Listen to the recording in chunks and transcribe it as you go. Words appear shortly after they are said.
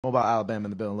What about Alabama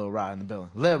in the building? Lil Rod in the building.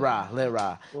 Lil Rod, Lil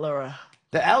Rod. Laura.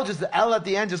 The L at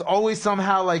the end just always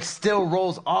somehow like still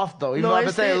rolls off though. Even though I've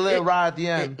been saying Lil Rod at the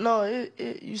end.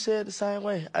 You said it the same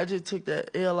way. I just took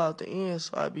that L out the end,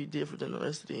 so I'd be different than the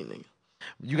rest of these niggas.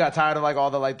 You got tired of like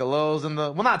all the lows and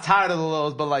the not tired of the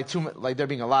lows, but like there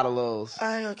being a lot of lows.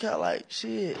 I ain't gonna count like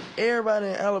shit. Everybody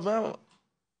in Alabama,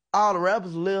 all the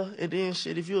rappers Lil, and then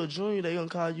shit. If you a junior, they gonna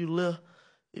call you Lil.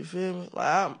 You feel me?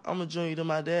 Like I'm a junior to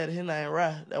my dad. His name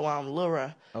Rye. That's why I'm Lil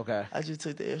Rye. Okay. I just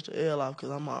took the extra L off because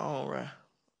I'm my own Rye.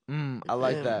 I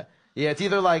like that. Yeah, it's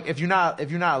either like if you're not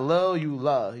Lil, you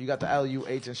Luh. You got the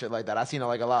LUH and shit like that. I seen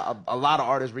like a lot of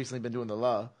artists recently been doing the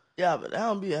Luh. Yeah, but that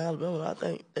don't be in Alabama. I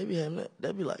think they be having that.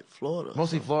 They be like Florida.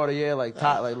 Mostly Florida, yeah, like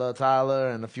Lil Tyler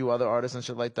and a few other artists and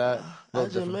shit like that. I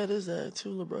just met his ass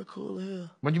too, little bro, cool as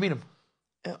hell. When'd you meet him?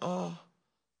 And damn,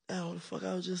 where the fuck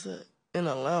I was just at? In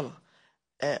Atlanta.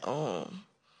 At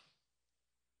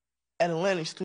Atlantic Studio.